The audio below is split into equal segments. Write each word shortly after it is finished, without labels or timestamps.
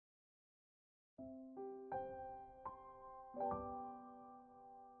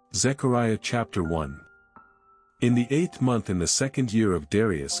Zechariah chapter 1. In the 8th month in the 2nd year of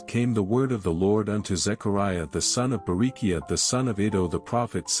Darius came the word of the Lord unto Zechariah the son of Berechiah the son of Iddo the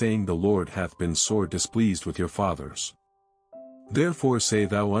prophet, saying, The Lord hath been sore displeased with your fathers. Therefore say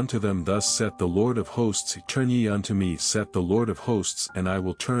thou unto them, Thus saith the Lord of hosts, Turn ye unto me, saith the Lord of hosts, and I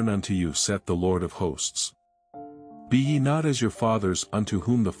will turn unto you, saith the Lord of hosts. Be ye not as your fathers, unto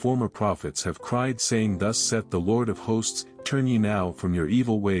whom the former prophets have cried, saying, Thus saith the Lord of hosts, Turn ye now from your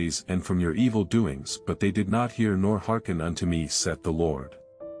evil ways and from your evil doings, but they did not hear nor hearken unto me, saith the Lord.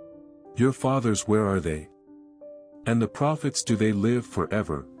 Your fathers, where are they? And the prophets, do they live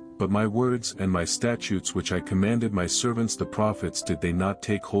forever? But my words and my statutes which I commanded my servants the prophets, did they not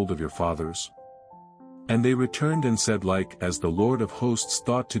take hold of your fathers? And they returned and said, Like as the Lord of hosts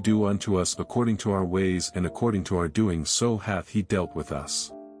thought to do unto us according to our ways and according to our doings, so hath he dealt with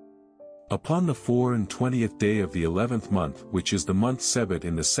us. Upon the 24th day of the 11th month, which is the month Sebet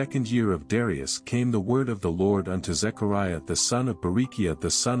in the 2nd year of Darius, came the word of the Lord unto Zechariah the son of Berechiah the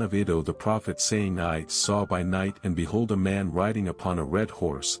son of Iddo the prophet, saying, I saw by night, and behold a man riding upon a red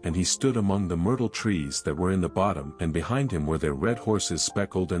horse, and he stood among the myrtle trees that were in the bottom, and behind him were their red horses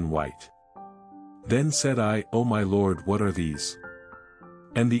speckled and white. Then said I, O my Lord, what are these?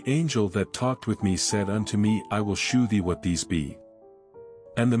 And the angel that talked with me said unto me, I will shew thee what these be.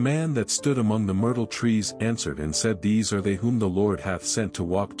 And the man that stood among the myrtle trees answered and said, These are they whom the Lord hath sent to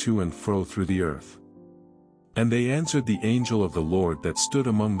walk to and fro through the earth. And they answered the angel of the Lord that stood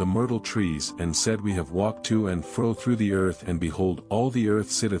among the myrtle trees, and said, We have walked to and fro through the earth, and behold, all the earth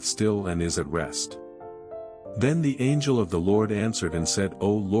sitteth still and is at rest. Then the angel of the Lord answered and said,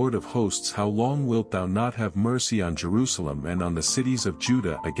 O Lord of hosts, how long wilt thou not have mercy on Jerusalem and on the cities of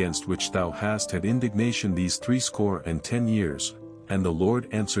Judah, against which thou hast had indignation these 60 years? And the Lord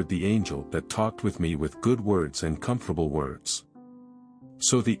answered the angel that talked with me with good words and comfortable words.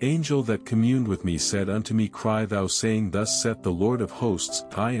 So the angel that communed with me said unto me, Cry thou, saying, Thus saith the Lord of hosts,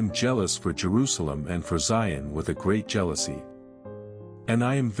 I am jealous for Jerusalem and for Zion with a great jealousy. And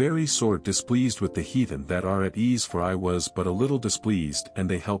I am very sore displeased with the heathen that are at ease, for I was but a little displeased, and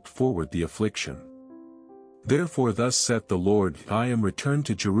they helped forward the affliction. Therefore thus saith the Lord, I am returned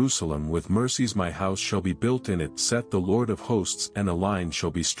to Jerusalem with mercies, my house shall be built in it, saith the Lord of hosts, and a line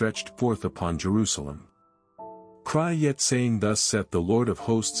shall be stretched forth upon Jerusalem. Cry yet, saying, Thus saith the Lord of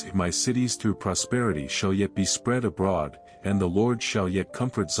hosts, My cities through prosperity shall yet be spread abroad, and the Lord shall yet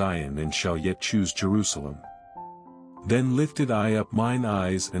comfort Zion and shall yet choose Jerusalem. Then lifted I up mine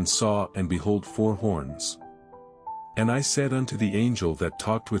eyes and saw, and behold 4 horns. And I said unto the angel that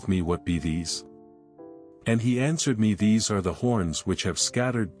talked with me, What be these? And he answered me, These are the horns which have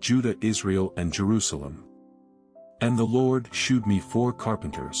scattered Judah, Israel, and Jerusalem. And the Lord shewed me 4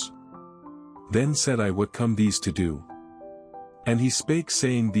 carpenters. Then said I, What come these to do? And he spake,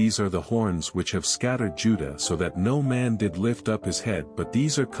 saying, These are the horns which have scattered Judah, so that no man did lift up his head, but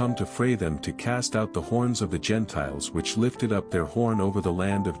these are come to fray them, to cast out the horns of the Gentiles which lifted up their horn over the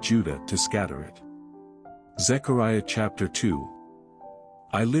land of Judah, to scatter it. Zechariah chapter 2.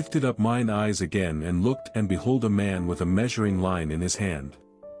 I lifted up mine eyes again and looked, and behold a man with a measuring line in his hand.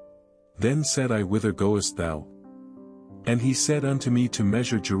 Then said I, Whither goest thou? And he said unto me, To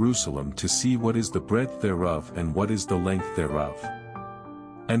measure Jerusalem, to see what is the breadth thereof and what is the length thereof.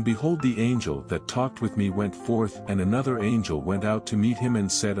 And behold, the angel that talked with me went forth, and another angel went out to meet him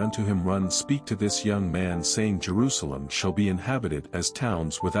and said unto him, Run, speak to this young man, saying, Jerusalem shall be inhabited as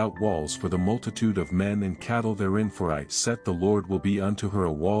towns without walls for the multitude of men and cattle therein, for I, saith the Lord, will be unto her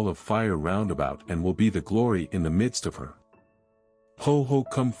a wall of fire round about, and will be the glory in the midst of her. Ho, ho,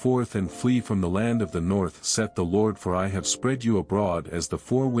 come forth and flee from the land of the north, saith the Lord, for I have spread you abroad as the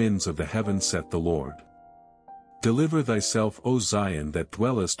 4 winds of the heaven, saith the Lord. Deliver thyself, O Zion, that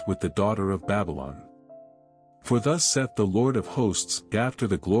dwellest with the daughter of Babylon. For thus saith the Lord of hosts, After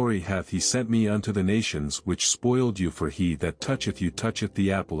the glory hath he sent me unto the nations which spoiled you, for he that toucheth you toucheth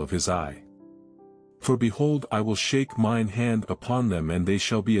the apple of his eye. For behold, I will shake mine hand upon them, and they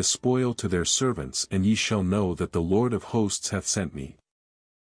shall be a spoil to their servants, and ye shall know that the Lord of hosts hath sent me.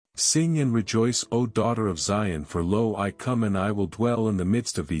 Sing and rejoice, O daughter of Zion, for lo, I come, and I will dwell in the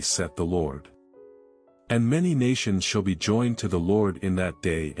midst of thee, saith the Lord. And many nations shall be joined to the Lord in that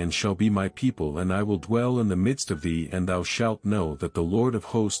day, and shall be my people, and I will dwell in the midst of thee, and thou shalt know that the Lord of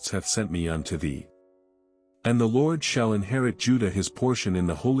hosts hath sent me unto thee. And the Lord shall inherit Judah his portion in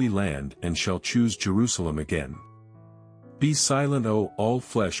the Holy Land, and shall choose Jerusalem again. Be silent, O all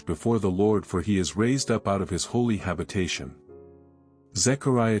flesh, before the Lord, for he is raised up out of his holy habitation.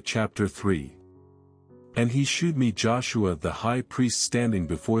 Zechariah chapter 3. And he shewed me Joshua the high priest standing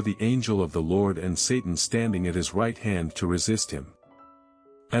before the angel of the Lord and Satan standing at his right hand to resist him.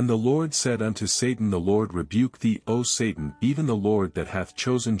 And the Lord said unto Satan, The Lord rebuke thee, O Satan, even the Lord that hath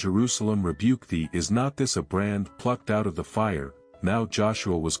chosen Jerusalem rebuke thee. Is not this a brand plucked out of the fire? Now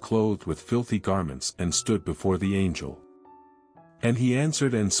Joshua was clothed with filthy garments and stood before the angel. And he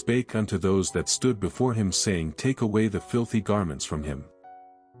answered and spake unto those that stood before him, saying, Take away the filthy garments from him.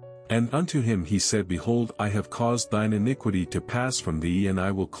 And unto him he said, Behold, I have caused thine iniquity to pass from thee, and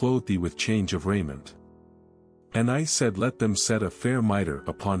I will clothe thee with change of raiment. And I said, Let them set a fair mitre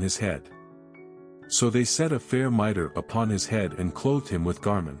upon his head. So they set a fair mitre upon his head and clothed him with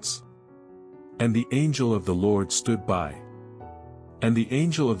garments. And the angel of the Lord stood by. And the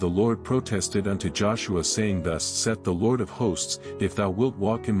angel of the Lord protested unto Joshua, saying, Thus saith the Lord of hosts, If thou wilt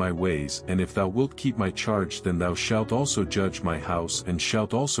walk in my ways, and if thou wilt keep my charge, then thou shalt also judge my house, and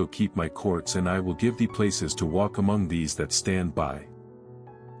shalt also keep my courts, and I will give thee places to walk among these that stand by.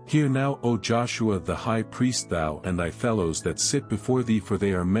 Hear now, O Joshua the high priest, thou and thy fellows that sit before thee, for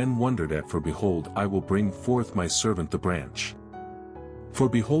they are men wondered at. For behold, I will bring forth my servant the branch. For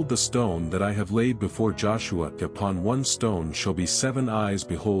behold, the stone that I have laid before Joshua, upon one stone shall be 7 eyes.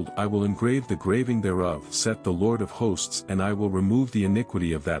 Behold, I will engrave the graving thereof, saith the Lord of hosts, and I will remove the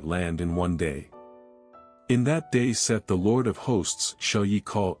iniquity of that land in one day. In that day, saith the Lord of hosts, shall ye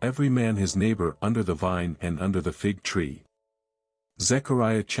call every man his neighbor under the vine and under the fig tree.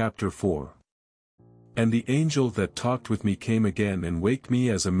 Zechariah chapter 4. And the angel that talked with me came again and waked me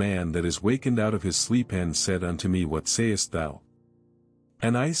as a man that is wakened out of his sleep, and said unto me, What sayest thou?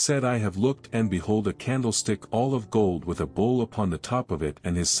 And I said, I have looked, and behold a candlestick all of gold, with a bowl upon the top of it,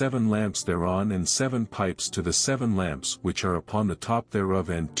 and his 7 lamps thereon, and 7 pipes to the 7 lamps which are upon the top thereof,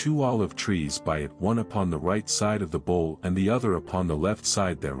 and 2 olive trees by it, one upon the right side of the bowl, and the other upon the left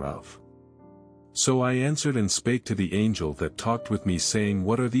side thereof. So I answered and spake to the angel that talked with me, saying,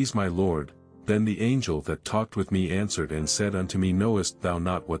 What are these, my Lord? Then the angel that talked with me answered and said unto me, Knowest thou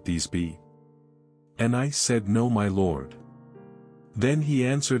not what these be? And I said, No, my Lord. Then he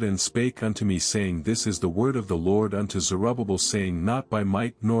answered and spake unto me, saying, This is the word of the Lord unto Zerubbabel, saying, Not by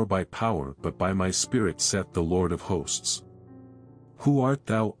might nor by power, but by my Spirit, saith the Lord of hosts. Who art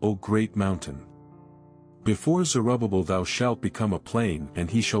thou, O great mountain? Before Zerubbabel thou shalt become a plain,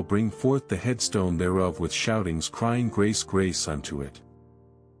 and he shall bring forth the headstone thereof with shoutings, crying, Grace, grace unto it.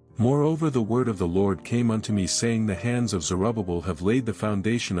 Moreover the word of the Lord came unto me, saying, The hands of Zerubbabel have laid the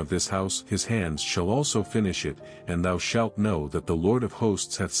foundation of this house, his hands shall also finish it, and thou shalt know that the Lord of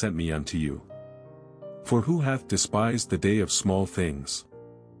hosts hath sent me unto you. For who hath despised the day of small things?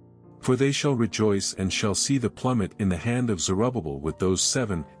 For they shall rejoice and shall see the plummet in the hand of Zerubbabel with those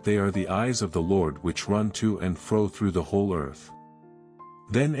 7, they are the eyes of the Lord which run to and fro through the whole earth.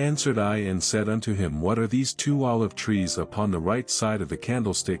 Then answered I and said unto him, What are these 2 olive trees upon the right side of the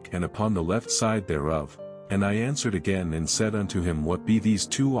candlestick and upon the left side thereof? And I answered again and said unto him, What be these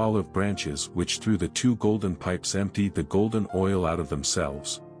 2 olive branches which through the 2 golden pipes empty the golden oil out of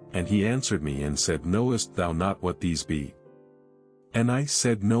themselves? And he answered me and said, Knowest thou not what these be? And I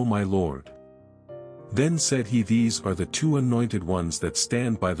said, No, my Lord. Then said he, These are the 2 anointed ones that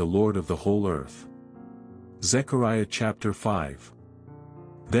stand by the Lord of the whole earth. Zechariah chapter 5.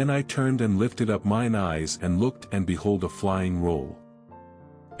 Then I turned and lifted up mine eyes and looked, and behold a flying roll.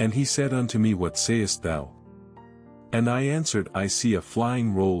 And he said unto me, What sayest thou? And I answered, I see a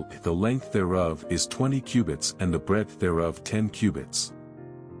flying roll, the length thereof is 20 cubits, and the breadth thereof 10 cubits.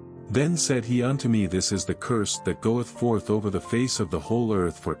 Then said he unto me, This is the curse that goeth forth over the face of the whole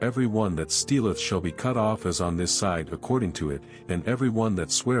earth, for every one that stealeth shall be cut off as on this side according to it, and every one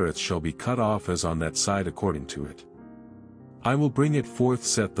that sweareth shall be cut off as on that side according to it. I will bring it forth,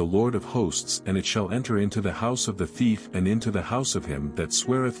 saith the Lord of hosts, and it shall enter into the house of the thief and into the house of him that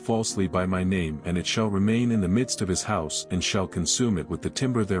sweareth falsely by my name, and it shall remain in the midst of his house, and shall consume it with the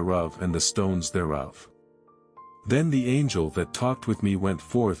timber thereof and the stones thereof. Then the angel that talked with me went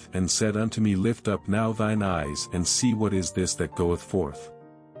forth and said unto me, Lift up now thine eyes and see what is this that goeth forth.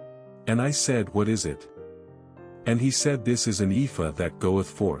 And I said, What is it? And he said, This is an ephah that goeth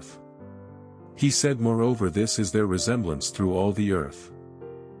forth. He said moreover, This is their resemblance through all the earth.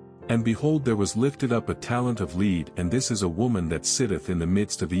 And behold, there was lifted up a talent of lead, and this is a woman that sitteth in the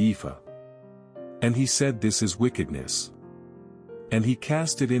midst of the ephah. And he said, This is wickedness. And he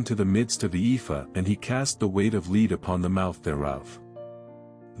cast it into the midst of the ephah, and he cast the weight of lead upon the mouth thereof.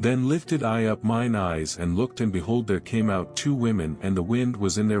 Then lifted I up mine eyes and looked, and behold, there came out 2 women, and the wind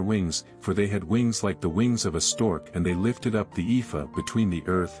was in their wings, for they had wings like the wings of a stork, and they lifted up the ephah between the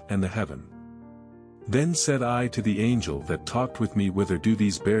earth and the heaven. Then said I to the angel that talked with me, Whither do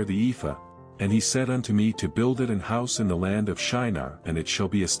these bear the ephah? And he said unto me to build it an house in the land of Shinar, and it shall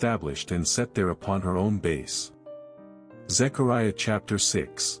be established and set there upon her own base. Zechariah chapter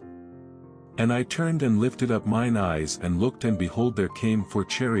 6. And I turned and lifted up mine eyes and looked, and behold, there came 4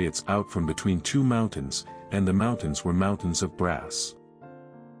 chariots out from between 2 mountains, and the mountains were mountains of brass.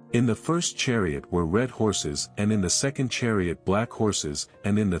 In the first chariot were red horses, and in the second chariot black horses,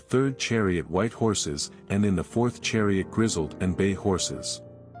 and in the third chariot white horses, and in the fourth chariot grizzled and bay horses.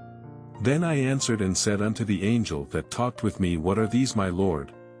 Then I answered and said unto the angel that talked with me, What are these, my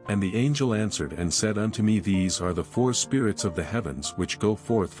Lord? And the angel answered and said unto me, These are the 4 spirits of the heavens which go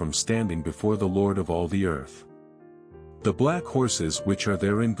forth from standing before the Lord of all the earth. The black horses which are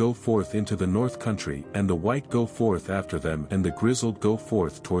therein go forth into the north country, and the white go forth after them, and the grizzled go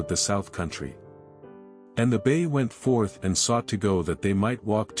forth toward the south country. And the bay went forth and sought to go, that they might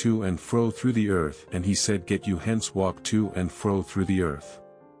walk to and fro through the earth, and he said, Get you hence, walk to and fro through the earth.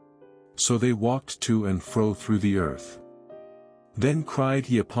 So they walked to and fro through the earth. Then cried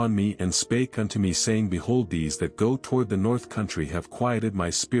he upon me and spake unto me, saying, Behold, these that go toward the north country have quieted my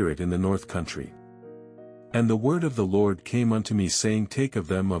spirit in the north country. And the word of the Lord came unto me, saying, Take of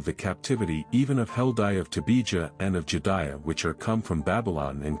them of the captivity, even of Heldai of Tobijah and of Jediah, which are come from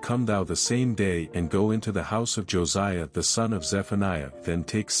Babylon, and come thou the same day, and go into the house of Josiah the son of Zephaniah. Then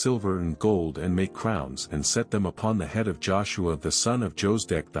take silver and gold, and make crowns, and set them upon the head of Joshua the son of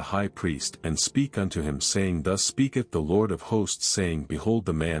Josedek the high priest, and speak unto him, saying, Thus speaketh the Lord of hosts, saying, Behold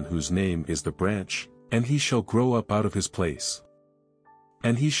the man whose name is the branch, and he shall grow up out of his place.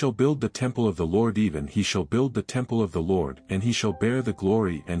 And he shall build the temple of the Lord, even he shall build the temple of the Lord, and he shall bear the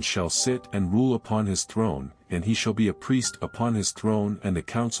glory, and shall sit and rule upon his throne, and he shall be a priest upon his throne, and the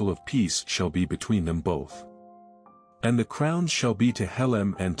counsel of peace shall be between them both. And the crowns shall be to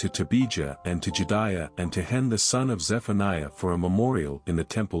Helem and to Tobijah and to Jediah and to Hen the son of Zephaniah for a memorial in the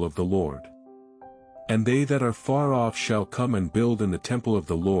temple of the Lord. And they that are far off shall come and build in the temple of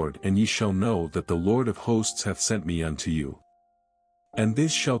the Lord, and ye shall know that the Lord of hosts hath sent me unto you. And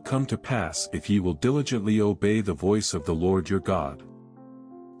this shall come to pass, if ye will diligently obey the voice of the Lord your God.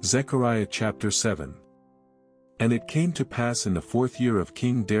 Zechariah chapter 7. And it came to pass in the 4th year of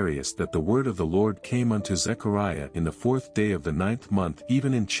King Darius that the word of the Lord came unto Zechariah in the 4th day of the 9th month,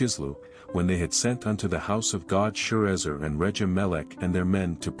 even in Chislu, when they had sent unto the house of God Sherezer and Regem-melech and their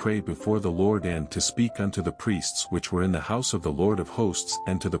men to pray before the Lord, and to speak unto the priests which were in the house of the Lord of hosts,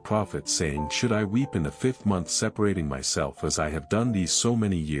 and to the prophets, saying, Should I weep in the 5th month, separating myself as I have done these so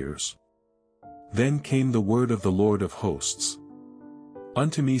many years? Then came the word of the Lord of hosts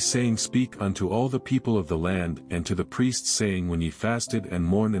unto me, saying, Speak unto all the people of the land, and to the priests, saying, When ye fasted and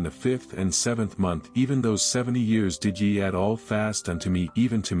mourned in the 5th and 7th month, even those 70 years did ye at all fast unto me,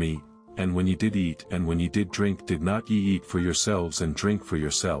 even to me, and when ye did eat and when ye did drink, did not ye eat for yourselves and drink for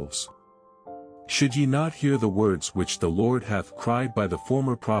yourselves? Should ye not hear the words which the Lord hath cried by the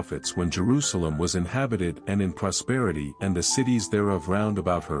former prophets, when Jerusalem was inhabited and in prosperity, and the cities thereof round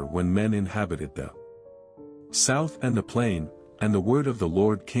about her, when men inhabited the south and the plain? And the word of the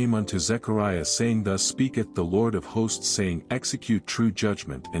Lord came unto Zechariah, saying, Thus speaketh the Lord of hosts, saying, Execute true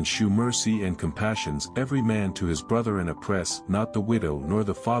judgment, and shew mercy and compassions every man to his brother, and oppress not the widow nor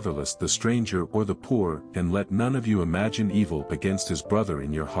the fatherless, the stranger or the poor, and let none of you imagine evil against his brother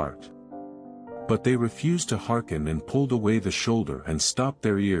in your heart. But they refused to hearken, and pulled away the shoulder, and stopped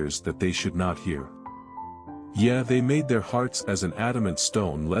their ears, that they should not hear. Yea, they made their hearts as an adamant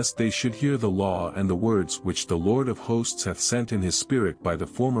stone, lest they should hear the law and the words which the Lord of hosts hath sent in his spirit by the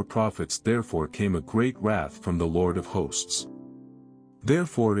former prophets. Therefore came a great wrath from the Lord of hosts.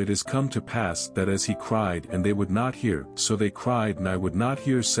 Therefore it is come to pass that as he cried, and they would not hear, so they cried, and I would not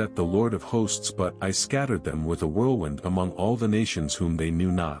hear, saith the Lord of hosts, but I scattered them with a whirlwind among all the nations whom they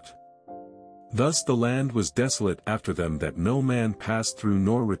knew not. Thus the land was desolate after them, that no man passed through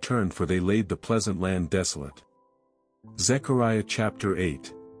nor returned, for they laid the pleasant land desolate. Zechariah chapter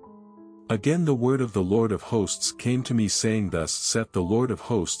 8. Again the word of the Lord of hosts came to me, saying, Thus saith the Lord of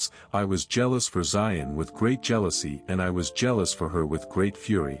hosts, I was jealous for Zion with great jealousy, and I was jealous for her with great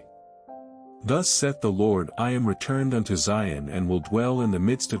fury. Thus saith the Lord, I am returned unto Zion, and will dwell in the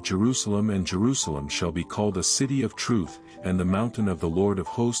midst of Jerusalem, and Jerusalem shall be called a city of truth, and the mountain of the Lord of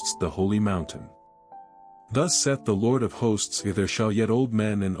hosts the holy mountain. Thus saith the Lord of hosts, There shall yet old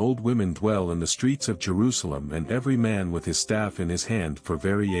men and old women dwell in the streets of Jerusalem, and every man with his staff in his hand for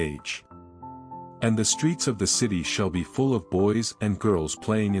very age. And the streets of the city shall be full of boys and girls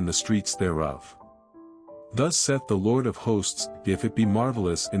playing in the streets thereof. Thus saith the Lord of hosts, If it be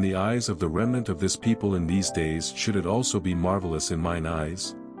marvelous in the eyes of the remnant of this people in these days, should it also be marvelous in mine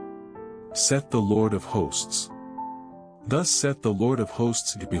eyes? Saith the Lord of hosts. Thus saith the Lord of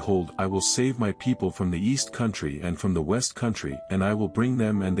hosts, Behold, I will save my people from the east country and from the west country, and I will bring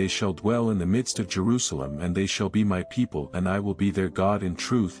them, and they shall dwell in the midst of Jerusalem, and they shall be my people, and I will be their God in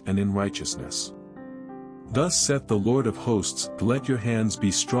truth and in righteousness. Thus saith the Lord of hosts, Let your hands be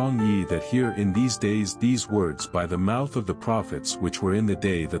strong, ye that hear in these days these words by the mouth of the prophets which were in the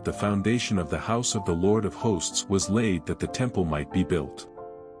day that the foundation of the house of the Lord of hosts was laid, that the temple might be built.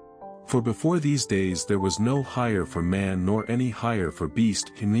 For before these days there was no hire for man nor any hire for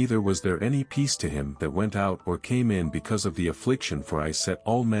beast, neither was there any peace to him that went out or came in because of the affliction, for I set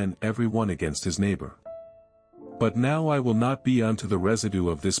all men every one against his neighbor. But now I will not be unto the residue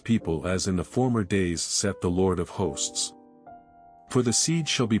of this people as in the former days, saith the Lord of hosts. For the seed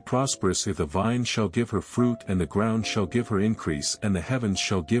shall be prosperous, if the vine shall give her fruit, and the ground shall give her increase, and the heavens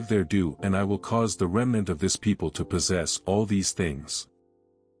shall give their dew, and I will cause the remnant of this people to possess all these things.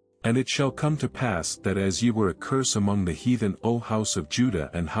 And it shall come to pass that as ye were a curse among the heathen, O house of Judah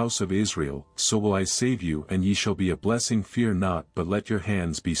and house of Israel, so will I save you, and ye shall be a blessing. Fear not, but let your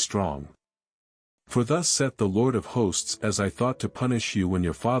hands be strong. For thus saith the Lord of hosts, as I thought to punish you when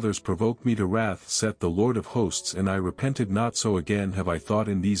your fathers provoked me to wrath, saith the Lord of hosts, and I repented not, so again have I thought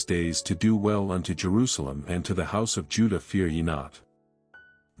in these days to do well unto Jerusalem and to the house of Judah. Fear ye not.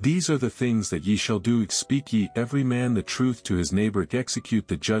 These are the things that ye shall do. Speak ye every man the truth to his neighbor. Execute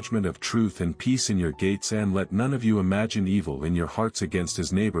the judgment of truth and peace in your gates, and let none of you imagine evil in your hearts against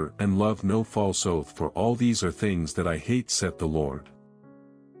his neighbor, and love no false oath, for all these are things that I hate, saith the Lord.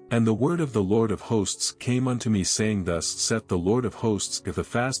 And the word of the Lord of hosts came unto me, saying, Thus saith the Lord of hosts, If the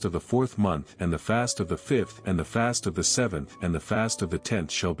fast of the 4th month, and the fast of the 5th, and the fast of the 7th, and the fast of the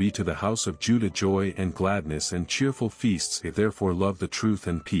 10th shall be to the house of Judah joy and gladness and cheerful feasts, therefore love the truth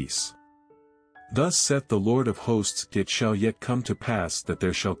and peace. Thus saith the Lord of hosts, It shall yet come to pass that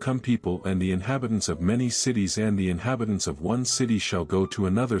there shall come people, and the inhabitants of many cities and the inhabitants of one city shall go to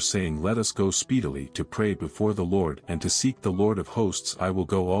another, saying, Let us go speedily to pray before the Lord, and to seek the Lord of hosts. I will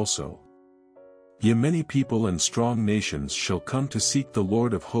go also. Yea, many people and strong nations shall come to seek the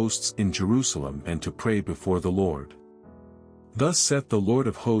Lord of hosts in Jerusalem, and to pray before the Lord. Thus saith the Lord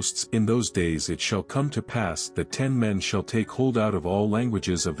of hosts, In those days it shall come to pass that 10 men shall take hold out of all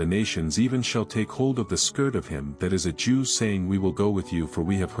languages of the nations, even shall take hold of the skirt of him that is a Jew, saying, We will go with you, for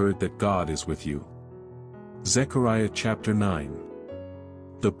we have heard that God is with you. Zechariah chapter 9.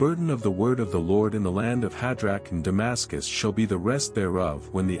 The burden of the word of the Lord in the land of Hadrach and Damascus shall be the rest thereof,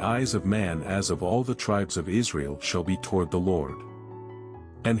 when the eyes of man as of all the tribes of Israel shall be toward the Lord.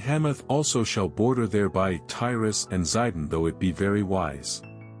 And Hamath also shall border thereby, Tyrus and Zidon, though it be very wise.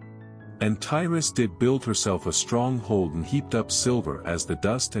 And Tyrus did build herself a strong hold, and heaped up silver as the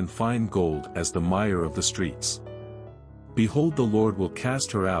dust, and fine gold as the mire of the streets. Behold, the Lord will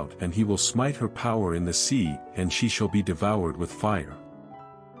cast her out, and he will smite her power in the sea, and she shall be devoured with fire.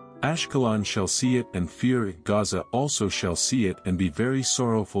 Ashkelon shall see it and fear it, Gaza also shall see it and be very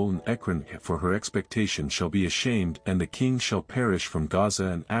sorrowful, and Ekron for her expectation shall be ashamed, and the king shall perish from Gaza,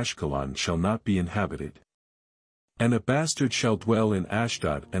 and Ashkelon shall not be inhabited. And a bastard shall dwell in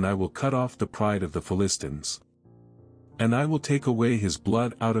Ashdod, and I will cut off the pride of the Philistines. And I will take away his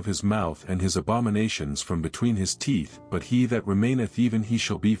blood out of his mouth, and his abominations from between his teeth, but he that remaineth, even he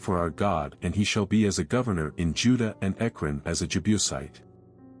shall be for our God, and he shall be as a governor in Judah, and Ekron as a Jebusite.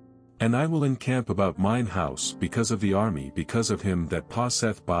 And I will encamp about mine house because of the army, because of him that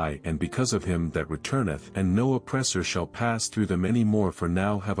passeth by, and because of him that returneth, and no oppressor shall pass through them any more, for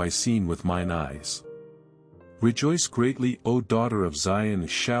now have I seen with mine eyes. Rejoice greatly, O daughter of Zion,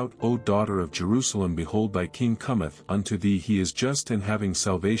 shout, O daughter of Jerusalem, behold thy king cometh unto thee, he is just and having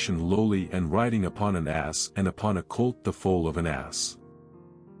salvation, lowly, and riding upon an ass, and upon a colt the foal of an ass.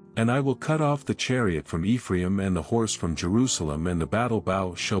 And I will cut off the chariot from Ephraim and the horse from Jerusalem, and the battle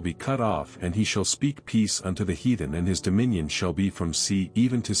bow shall be cut off, and he shall speak peace unto the heathen, and his dominion shall be from sea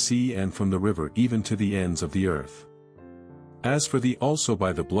even to sea, and from the river even to the ends of the earth. As for thee also,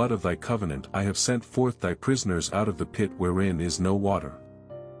 by the blood of thy covenant I have sent forth thy prisoners out of the pit wherein is no water.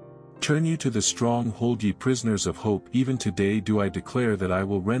 Turn you to the strong hold, ye prisoners of hope. Even today do I declare that I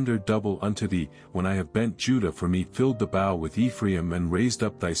will render double unto thee, when I have bent Judah for me, filled the bow with Ephraim, and raised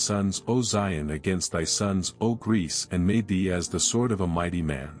up thy sons, O Zion, against thy sons, O Greece, and made thee as the sword of a mighty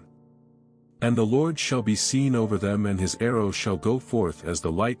man. And the Lord shall be seen over them, and his arrow shall go forth as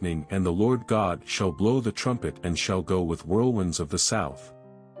the lightning, and the Lord God shall blow the trumpet, and shall go with whirlwinds of the south.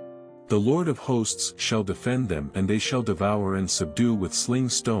 The Lord of hosts shall defend them, and they shall devour and subdue with sling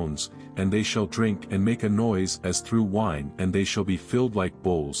stones, and they shall drink and make a noise as through wine, and they shall be filled like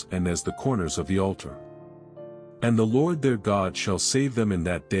bowls, and as the corners of the altar. And the Lord their God shall save them in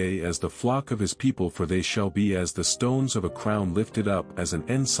that day as the flock of his people, for they shall be as the stones of a crown lifted up as an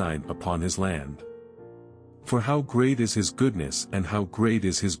ensign upon his land. For how great is his goodness, and how great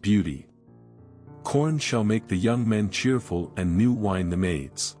is his beauty! Corn shall make the young men cheerful, and new wine the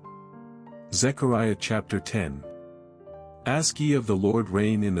maids. Zechariah chapter 10. Ask ye of the Lord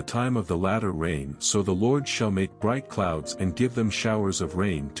rain in the time of the latter rain, so the Lord shall make bright clouds and give them showers of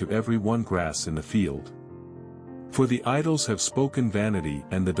rain to every one grass in the field. For the idols have spoken vanity,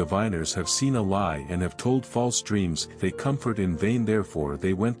 and the diviners have seen a lie and have told false dreams. They comfort in vain, therefore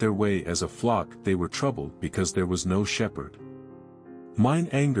they went their way as a flock, they were troubled because there was no shepherd. Mine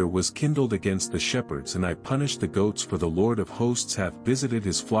anger was kindled against the shepherds, and I punished the goats, for the Lord of hosts hath visited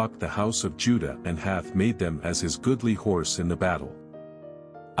his flock the house of Judah, and hath made them as his goodly horse in the battle.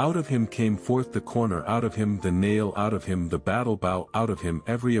 Out of him came forth the corner, out of him the nail, out of him the battle bow, out of him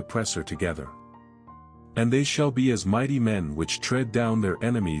every oppressor together. And they shall be as mighty men which tread down their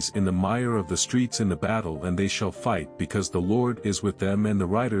enemies in the mire of the streets in the battle, and they shall fight, because the Lord is with them, and the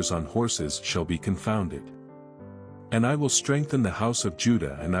riders on horses shall be confounded. And I will strengthen the house of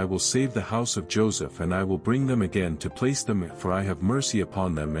Judah, and I will save the house of Joseph, and I will bring them again to place them, for I have mercy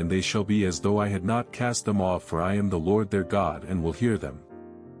upon them, and they shall be as though I had not cast them off, for I am the Lord their God, and will hear them.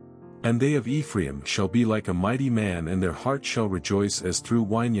 And they of Ephraim shall be like a mighty man, and their heart shall rejoice as through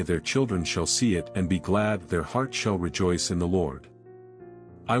wine, yea, their children shall see it and be glad, their heart shall rejoice in the Lord.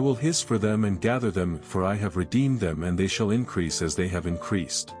 I will hiss for them and gather them, for I have redeemed them, and they shall increase as they have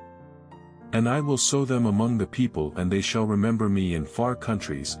increased. And I will sow them among the people, and they shall remember me in far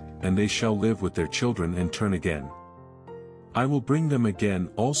countries, and they shall live with their children and turn again. I will bring them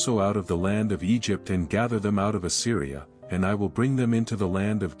again also out of the land of Egypt, and gather them out of Assyria, and I will bring them into the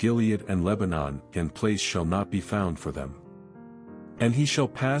land of Gilead and Lebanon, and place shall not be found for them. And he shall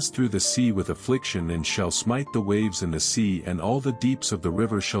pass through the sea with affliction, and shall smite the waves in the sea, and all the deeps of the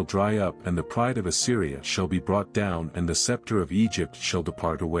river shall dry up, and the pride of Assyria shall be brought down, and the scepter of Egypt shall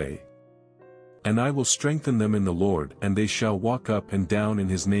depart away. And I will strengthen them in the Lord, and they shall walk up and down in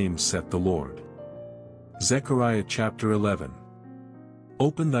his name, saith the Lord. Zechariah chapter 11.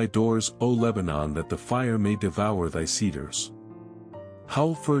 Open thy doors, O Lebanon, that the fire may devour thy cedars.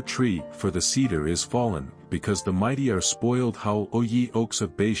 Howl for a tree, for the cedar is fallen, because the mighty are spoiled. Howl, O ye oaks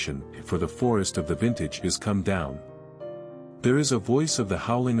of Bashan, for the forest of the vintage is come down. There is a voice of the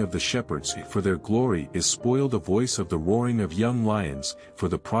howling of the shepherds, for their glory is spoiled, a voice of the roaring of young lions, for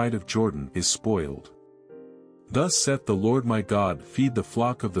the pride of Jordan is spoiled. Thus saith the Lord my God, feed the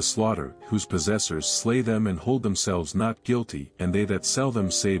flock of the slaughter, whose possessors slay them and hold themselves not guilty, and they that sell them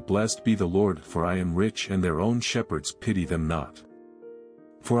say, Blessed be the Lord, for I am rich, and their own shepherds pity them not.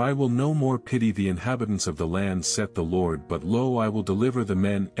 For I will no more pity the inhabitants of the land, saith the Lord, but lo, I will deliver the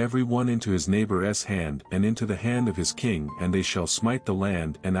men every one into his neighbour's hand, and into the hand of his king, and they shall smite the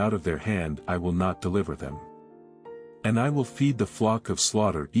land, and out of their hand I will not deliver them. And I will feed the flock of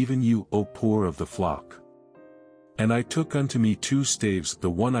slaughter, even you, O poor of the flock. And I took unto me 2 staves,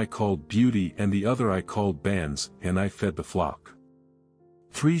 the one I called Beauty, and the other I called Bands, and I fed the flock.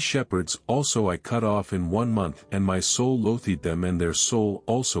 3 shepherds also I cut off in 1 month, and my soul loathed them, and their soul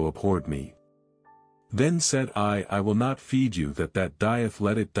also abhorred me. Then said I will not feed you. That dieth,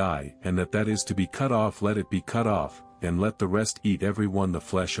 let it die, and that is to be cut off, let it be cut off, and let the rest eat every one the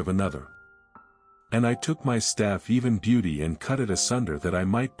flesh of another. And I took my staff, even Beauty, and cut it asunder, that I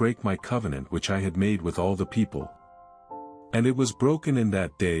might break my covenant which I had made with all the people. And it was broken in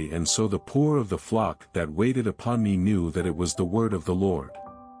that day, and so the poor of the flock that waited upon me knew that it was the word of the Lord.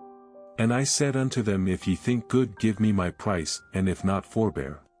 And I said unto them, If ye think good, give me my price, and if not,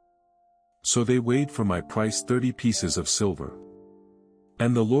 forbear. So they weighed for my price 30 pieces of silver.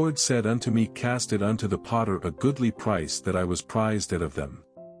 And the Lord said unto me, Cast it unto the potter a goodly price, that I was prized at of them.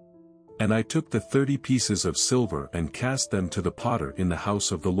 And I took the 30 pieces of silver, and cast them to the potter in the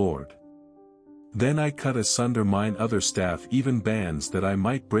house of the Lord. Then I cut asunder mine other staff, even Bands, that I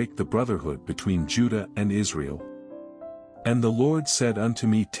might break the brotherhood between Judah and Israel. And the Lord said unto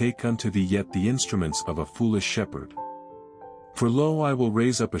me, Take unto thee yet the instruments of a foolish shepherd. For lo, I will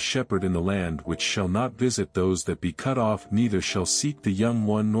raise up a shepherd in the land, which shall not visit those that be cut off, neither shall seek the young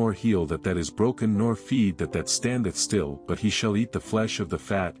one, nor heal that is broken, nor feed that standeth still, but he shall eat the flesh of the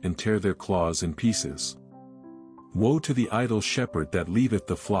fat, and tear their claws in pieces. Woe to the idle shepherd that leaveth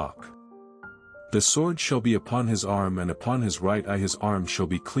the flock! The sword shall be upon his arm, and upon his right eye his arm shall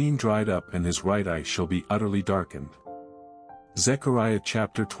be clean dried up, and his right eye shall be utterly darkened. Zechariah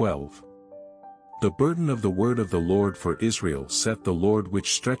chapter 12. The burden of the word of the Lord for Israel, saith the Lord,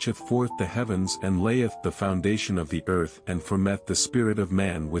 which stretcheth forth the heavens, and layeth the foundation of the earth, and formeth the spirit of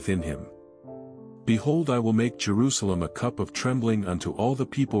man within him. Behold, I will make Jerusalem a cup of trembling unto all the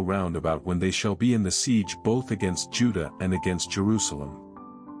people round about when they shall be in the siege both against Judah and against Jerusalem.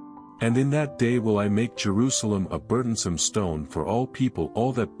 And in that day will I make Jerusalem a burdensome stone for all people.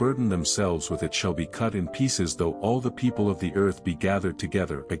 All that burden themselves with it shall be cut in pieces, though all the people of the earth be gathered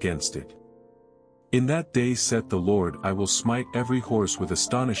together against it. In that day, saith the Lord, I will smite every horse with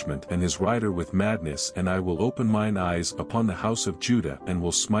astonishment and his rider with madness, and I will open mine eyes upon the house of Judah, and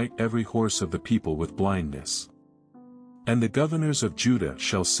will smite every horse of the people with blindness. And the governors of Judah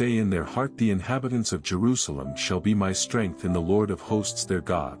shall say in their heart, the inhabitants of Jerusalem shall be my strength in the Lord of hosts their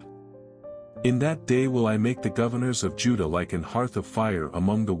God. In that day will I make the governors of Judah like an hearth of fire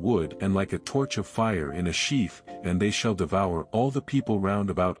among the wood, and like a torch of fire in a sheaf, and they shall devour all the people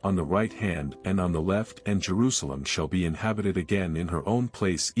round about on the right hand and on the left, and Jerusalem shall be inhabited again in her own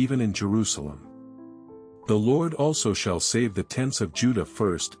place, even in Jerusalem. The Lord also shall save the tents of Judah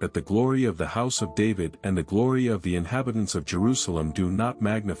first, that the glory of the house of David and the glory of the inhabitants of Jerusalem do not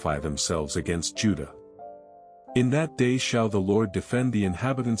magnify themselves against Judah. In that day shall the Lord defend the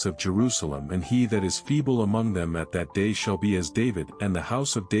inhabitants of Jerusalem, and he that is feeble among them at that day shall be as David, and the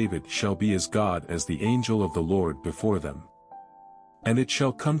house of David shall be as God, as the angel of the Lord before them. And it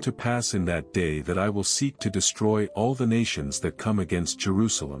shall come to pass in that day that I will seek to destroy all the nations that come against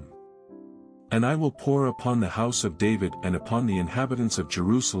Jerusalem. And I will pour upon the house of David and upon the inhabitants of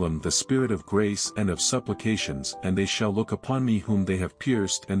Jerusalem the spirit of grace and of supplications, and they shall look upon me whom they have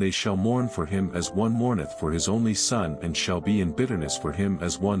pierced, and they shall mourn for him as one mourneth for his only son, and shall be in bitterness for him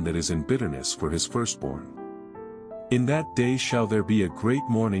as one that is in bitterness for his firstborn. In that day shall there be a great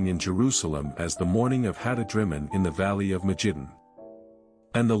mourning in Jerusalem, as the mourning of Hadadrimmon in the valley of Megiddon.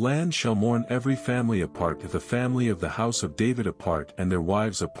 And the land shall mourn every family apart, the family of the house of David apart and their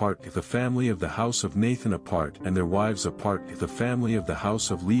wives apart, the family of the house of Nathan apart and their wives apart, the family of the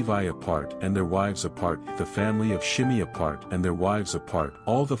house of Levi apart and their wives apart, the family of Shimei apart and their wives apart,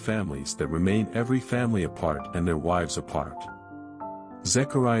 all the families that remain every family apart and their wives apart.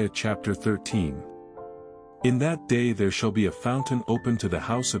 Zechariah chapter 13. In that day there shall be a fountain open to the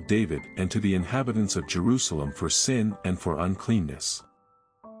house of David and to the inhabitants of Jerusalem for sin and for uncleanness.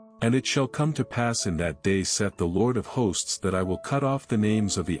 And it shall come to pass in that day, saith the Lord of hosts, that I will cut off the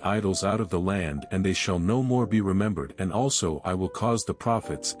names of the idols out of the land, and they shall no more be remembered, and also I will cause the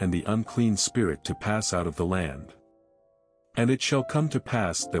prophets and the unclean spirit to pass out of the land. And it shall come to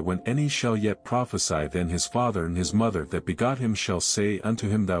pass that when any shall yet prophesy, then his father and his mother that begot him shall say unto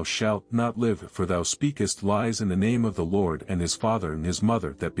him, Thou shalt not live, for thou speakest lies in the name of the Lord, and his father and his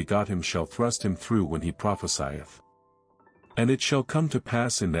mother that begot him shall thrust him through when he prophesieth. And it shall come to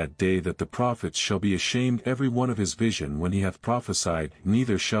pass in that day that the prophets shall be ashamed every one of his vision when he hath prophesied,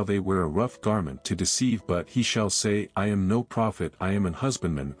 neither shall they wear a rough garment to deceive, but he shall say, I am no prophet, I am an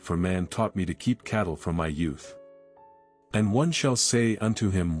husbandman, for man taught me to keep cattle from my youth. And one shall say unto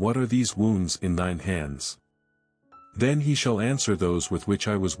him, What are these wounds in thine hands? Then he shall answer, Those with which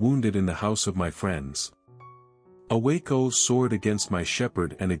I was wounded in the house of my friends. Awake, O sword, against my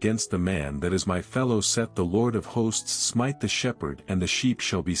shepherd and against the man that is my fellow, saith the Lord of hosts. Smite the shepherd, and the sheep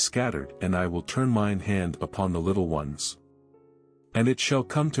shall be scattered, and I will turn mine hand upon the little ones. And it shall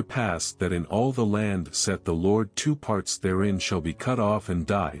come to pass that in all the land, saith the Lord, 2 parts therein shall be cut off and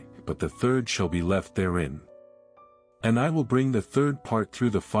die, but the third shall be left therein. And I will bring the third part through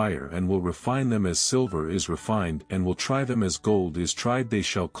the fire, and will refine them as silver is refined, and will try them as gold is tried. They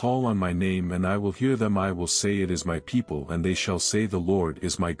shall call on my name, and I will hear them. I will say, It is my people, and they shall say, The Lord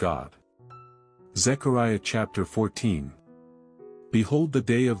is my God. Zechariah chapter 14. Behold, the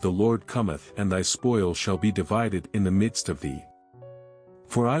day of the Lord cometh, and thy spoil shall be divided in the midst of thee.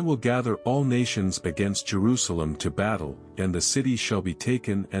 For I will gather all nations against Jerusalem to battle, and the city shall be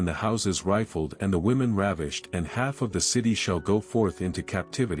taken, and the houses rifled, and the women ravished, and half of the city shall go forth into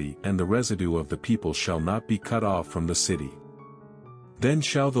captivity, and the residue of the people shall not be cut off from the city. Then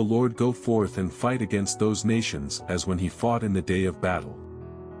shall the Lord go forth and fight against those nations, as when he fought in the day of battle.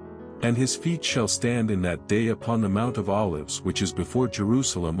 And his feet shall stand in that day upon the Mount of Olives, which is before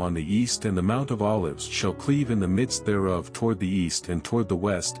Jerusalem on the east, and the Mount of Olives shall cleave in the midst thereof toward the east and toward the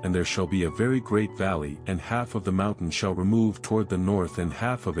west, and there shall be a very great valley, and half of the mountain shall remove toward the north, and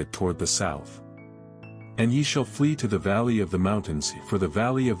half of it toward the south. And ye shall flee to the valley of the mountains, for the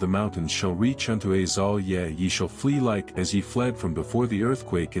valley of the mountains shall reach unto Azal. Yea, ye shall flee like as ye fled from before the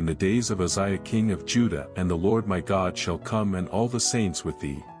earthquake in the days of Uzziah king of Judah, and the Lord my God shall come, and all the saints with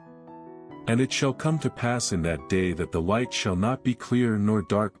thee. And it shall come to pass in that day that the light shall not be clear nor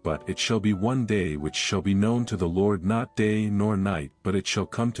dark, but it shall be one day which shall be known to the Lord, not day nor night, but it shall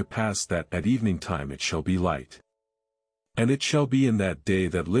come to pass that at evening time it shall be light. And it shall be in that day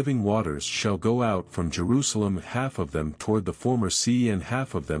that living waters shall go out from Jerusalem, half of them toward the former sea and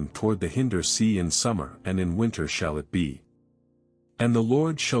half of them toward the hinder sea. In summer and in winter shall it be. And the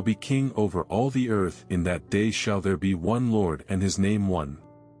Lord shall be king over all the earth. In that day shall there be one Lord and his name one.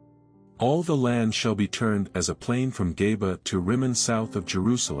 All the land shall be turned as a plain from Geba to Rimmon south of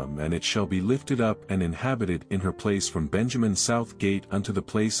Jerusalem, and it shall be lifted up and inhabited in her place from Benjamin's south gate unto the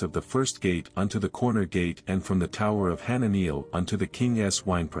place of the first gate unto the corner gate, and from the tower of Hananiel unto the king's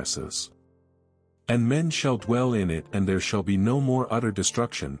winepresses. And men shall dwell in it, and there shall be no more utter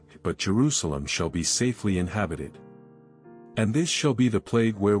destruction, but Jerusalem shall be safely inhabited. And this shall be the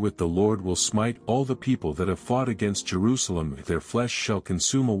plague wherewith the Lord will smite all the people that have fought against Jerusalem. Their flesh shall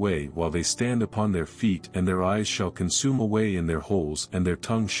consume away while they stand upon their feet, and their eyes shall consume away in their holes, and their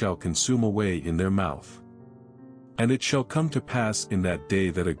tongue shall consume away in their mouth. And it shall come to pass in that day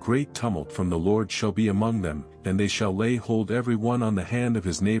that a great tumult from the Lord shall be among them, and they shall lay hold every one on the hand of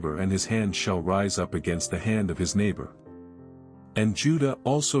his neighbor, and his hand shall rise up against the hand of his neighbor. And Judah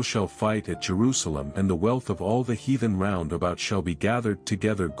also shall fight at Jerusalem, and the wealth of all the heathen round about shall be gathered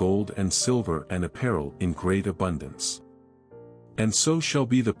together, gold and silver and apparel in great abundance. And so shall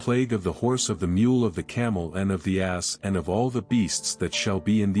be the plague of the horse, of the mule, of the camel, and of the ass, and of all the beasts that shall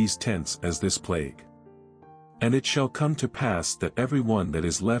be in these tents, as this plague. And it shall come to pass that every one that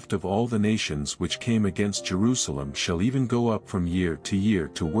is left of all the nations which came against Jerusalem shall even go up from year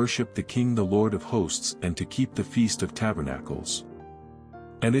to worship the King the Lord of hosts, and to keep the Feast of Tabernacles.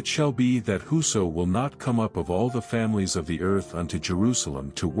 And it shall be that whoso will not come up of all the families of the earth unto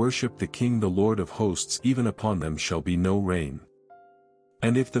Jerusalem to worship the King the Lord of hosts, even upon them shall be no rain.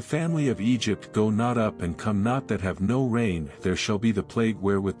 And if the family of Egypt go not up and come not, that have no rain, there shall be the plague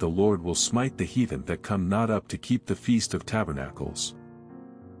wherewith the Lord will smite the heathen that come not up to keep the Feast of Tabernacles.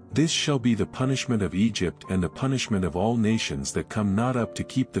 This shall be the punishment of Egypt, and the punishment of all nations that come not up to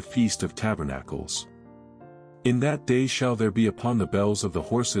keep the Feast of Tabernacles. In that day shall there be upon the bells of the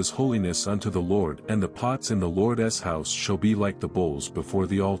horses holiness unto the Lord, and the pots in the Lord's house shall be like the bowls before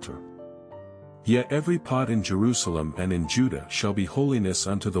the altar. Yet every pot in Jerusalem and in Judah shall be holiness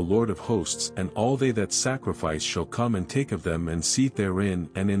unto the Lord of hosts, and all they that sacrifice shall come and take of them and seat therein,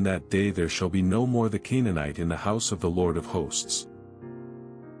 and in that day there shall be no more the Canaanite in the house of the Lord of hosts.